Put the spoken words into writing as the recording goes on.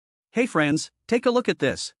Hey friends, take a look at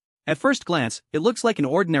this. At first glance, it looks like an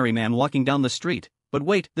ordinary man walking down the street, but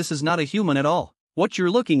wait, this is not a human at all. What you're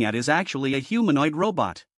looking at is actually a humanoid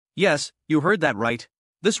robot. Yes, you heard that right.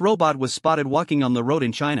 This robot was spotted walking on the road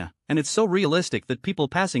in China, and it's so realistic that people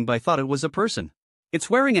passing by thought it was a person. It's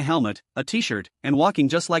wearing a helmet, a t-shirt, and walking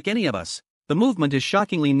just like any of us. The movement is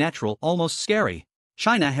shockingly natural, almost scary.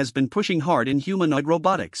 China has been pushing hard in humanoid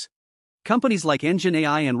robotics. Companies like Engine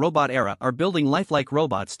AI and Robot Era are building lifelike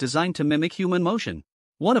robots designed to mimic human motion.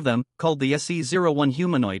 One of them, called the SE01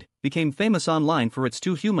 Humanoid, became famous online for its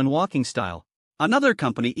two-human walking style. Another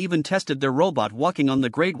company even tested their robot walking on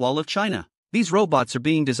the Great Wall of China. These robots are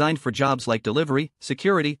being designed for jobs like delivery,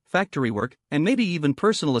 security, factory work, and maybe even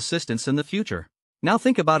personal assistance in the future. Now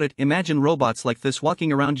think about it, imagine robots like this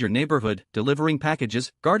walking around your neighborhood, delivering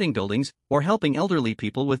packages, guarding buildings, or helping elderly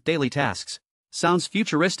people with daily tasks. Sounds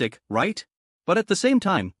futuristic, right? But at the same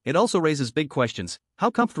time, it also raises big questions. How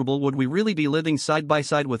comfortable would we really be living side by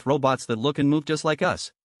side with robots that look and move just like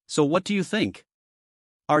us? So what do you think?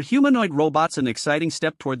 Are humanoid robots an exciting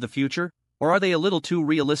step toward the future, or are they a little too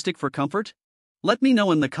realistic for comfort? Let me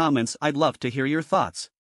know in the comments, I'd love to hear your thoughts.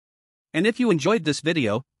 And if you enjoyed this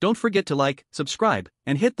video, don't forget to like, subscribe,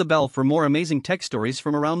 and hit the bell for more amazing tech stories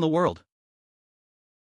from around the world.